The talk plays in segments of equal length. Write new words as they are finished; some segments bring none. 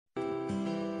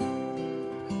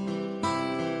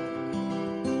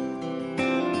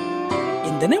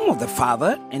the name of the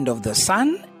Father, and of the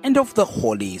Son, and of the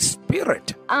Holy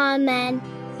Spirit. Amen.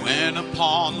 When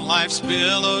upon life's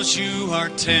billows you are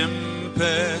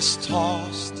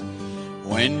tempest-tossed,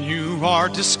 when you are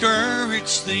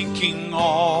discouraged thinking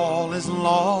all is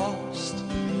lost,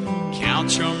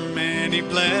 count your many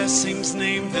blessings,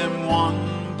 name them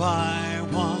one by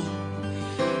one,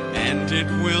 and it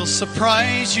will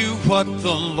surprise you what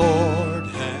the Lord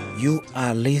has. You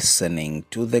are listening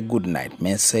to the Goodnight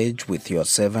message with your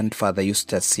servant, Father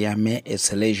Eustace Siame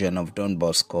Sdb of Don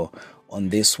Bosco, on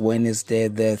this Wednesday,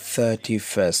 the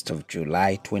 31st of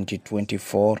July,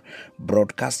 2024,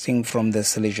 broadcasting from the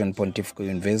Salesian Pontifical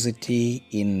University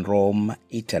in Rome,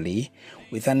 Italy,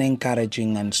 with an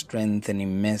encouraging and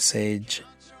strengthening message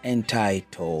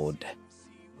entitled,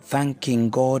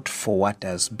 Thanking God for what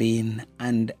has been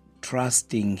and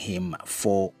trusting Him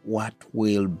for what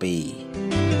will be.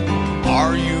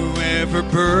 Are you ever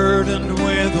burdened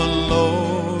with a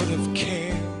load of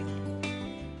care?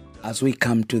 As we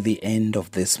come to the end of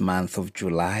this month of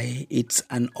July, it's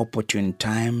an opportune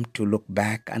time to look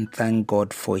back and thank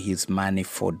God for His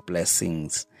manifold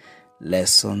blessings,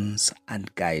 lessons,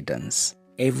 and guidance.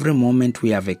 Every moment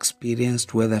we have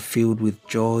experienced, whether filled with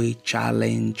joy,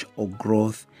 challenge, or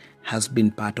growth, has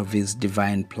been part of His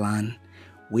divine plan,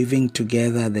 weaving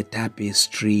together the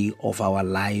tapestry of our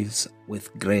lives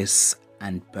with grace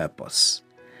and purpose.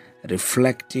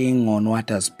 Reflecting on what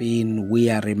has been, we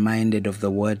are reminded of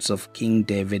the words of King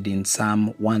David in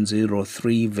Psalm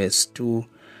 103 verse 2,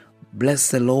 Bless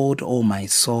the Lord, O my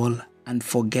soul, and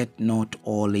forget not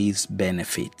all His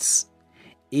benefits.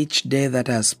 Each day that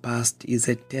has passed is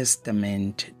a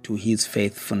testament to His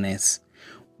faithfulness.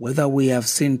 Whether we have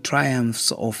seen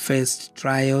triumphs or faced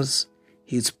trials,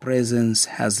 His presence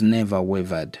has never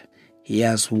wavered. He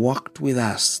has walked with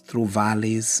us through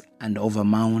valleys and over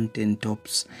mountain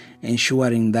tops,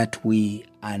 ensuring that we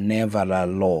are never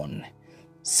alone.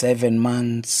 7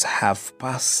 months have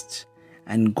passed,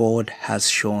 and God has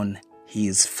shown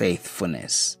His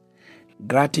faithfulness.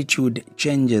 Gratitude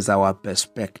changes our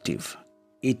perspective.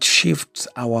 It shifts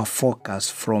our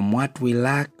focus from what we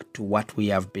lack to what we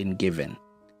have been given.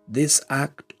 This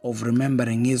act of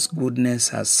remembering His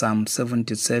goodness, as Psalm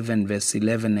 77 verse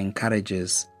 11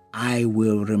 encourages, I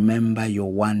will remember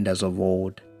your wonders of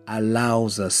old,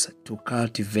 allows us to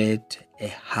cultivate a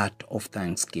heart of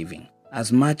thanksgiving.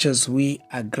 As much as we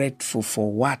are grateful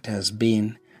for what has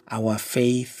been, our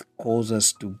faith calls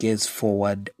us to gaze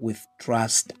forward with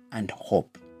trust and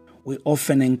hope. We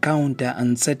often encounter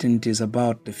uncertainties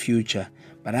about the future,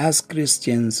 but as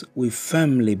Christians, we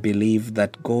firmly believe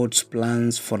that God's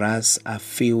plans for us are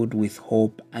filled with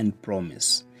hope and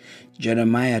promise.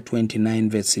 Jeremiah 29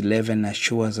 verse 11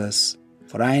 assures us,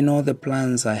 For I know the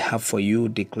plans I have for you,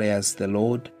 declares the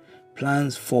Lord,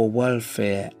 plans for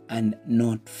welfare and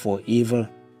not for evil,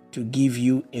 to give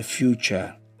you a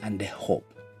future and a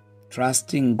hope.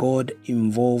 Trusting God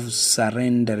involves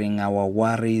surrendering our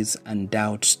worries and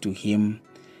doubts to Him,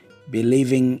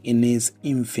 believing in His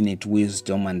infinite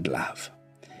wisdom and love.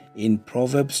 In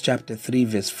Proverbs chapter 3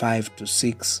 verse 5 to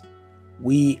 6,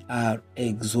 we are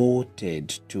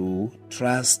exhorted to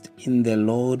trust in the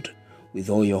Lord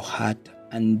with all your heart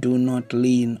and do not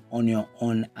lean on your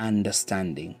own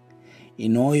understanding.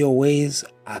 In all your ways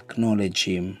acknowledge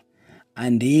Him,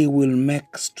 and He will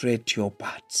make straight your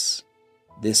paths.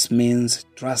 This means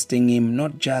trusting Him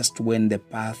not just when the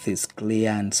path is clear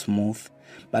and smooth,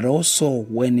 but also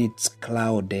when it's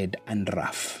clouded and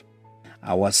rough.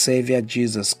 Our Savior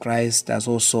Jesus Christ has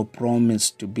also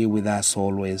promised to be with us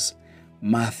always.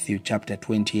 Matthew chapter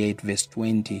 28 verse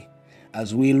 20.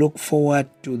 As we look forward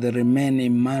to the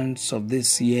remaining months of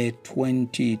this year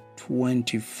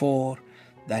 2024,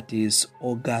 that is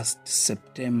August,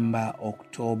 September,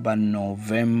 October,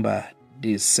 November,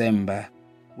 December,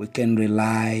 we can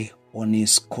rely on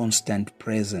His constant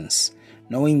presence,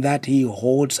 knowing that He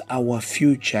holds our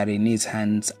future in His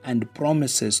hands and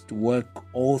promises to work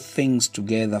all things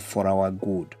together for our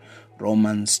good.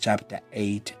 Romans chapter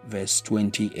 8 verse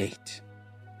 28.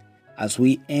 As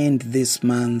we end this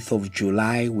month of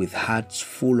July with hearts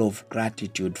full of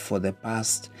gratitude for the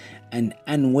past and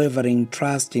unwavering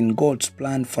trust in God's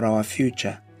plan for our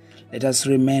future, let us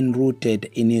remain rooted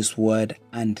in His word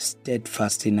and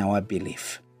steadfast in our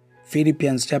belief.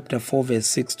 Philippians chapter 4 verse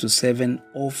 6 to 7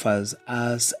 offers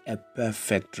us a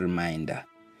perfect reminder.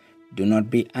 Do not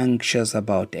be anxious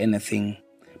about anything,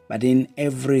 but in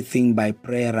everything by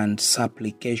prayer and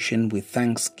supplication with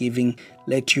thanksgiving,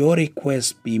 let your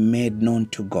requests be made known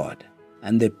to God,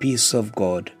 and the peace of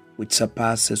God, which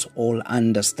surpasses all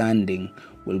understanding,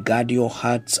 will guard your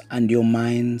hearts and your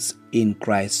minds in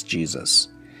Christ Jesus.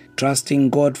 Trusting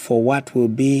God for what will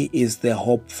be is the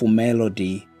hopeful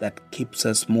melody that keeps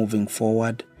us moving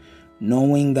forward,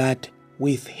 knowing that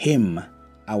with Him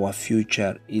our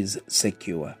future is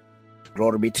secure.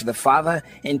 Glory be to the Father,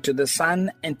 and to the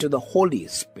Son, and to the Holy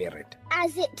Spirit.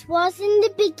 As it was in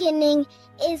the beginning,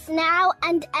 is now,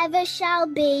 and ever shall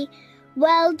be,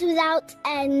 world without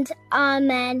end.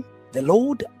 Amen. The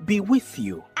Lord be with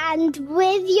you. And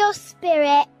with your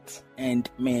spirit. And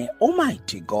may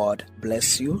Almighty God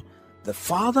bless you, the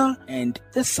Father, and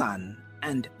the Son,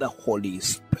 and the Holy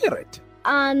Spirit.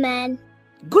 Amen.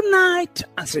 Good night,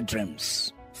 and sweet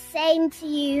dreams. Same to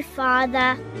you,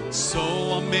 Father. So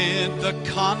amid the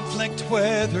conflict,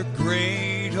 whether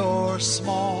great or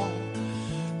small,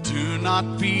 do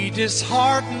not be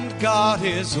disheartened, God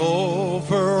is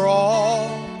over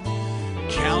all.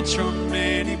 Count your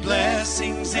many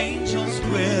blessings, angels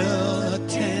will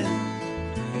attend.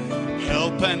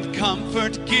 Help and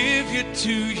comfort give you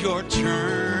to your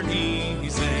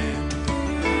journey's end.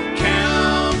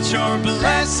 Count your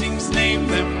blessings, name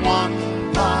them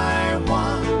one by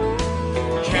one.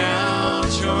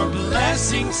 Count your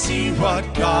blessings, see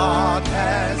what God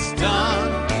has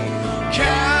done.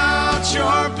 Count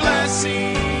your blessings,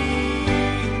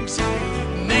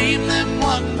 name them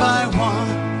one by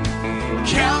one.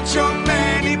 Count your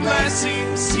many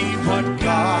blessings, see what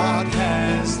God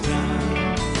has done.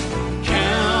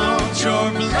 Count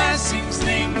your blessings,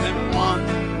 name them one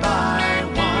by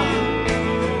one.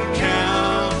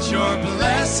 Count your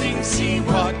blessings, see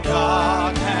what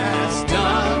God has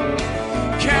done.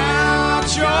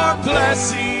 Count your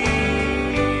blessings,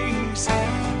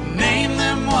 name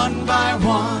them one by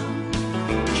one.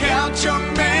 Count your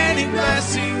many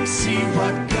blessings, see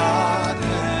what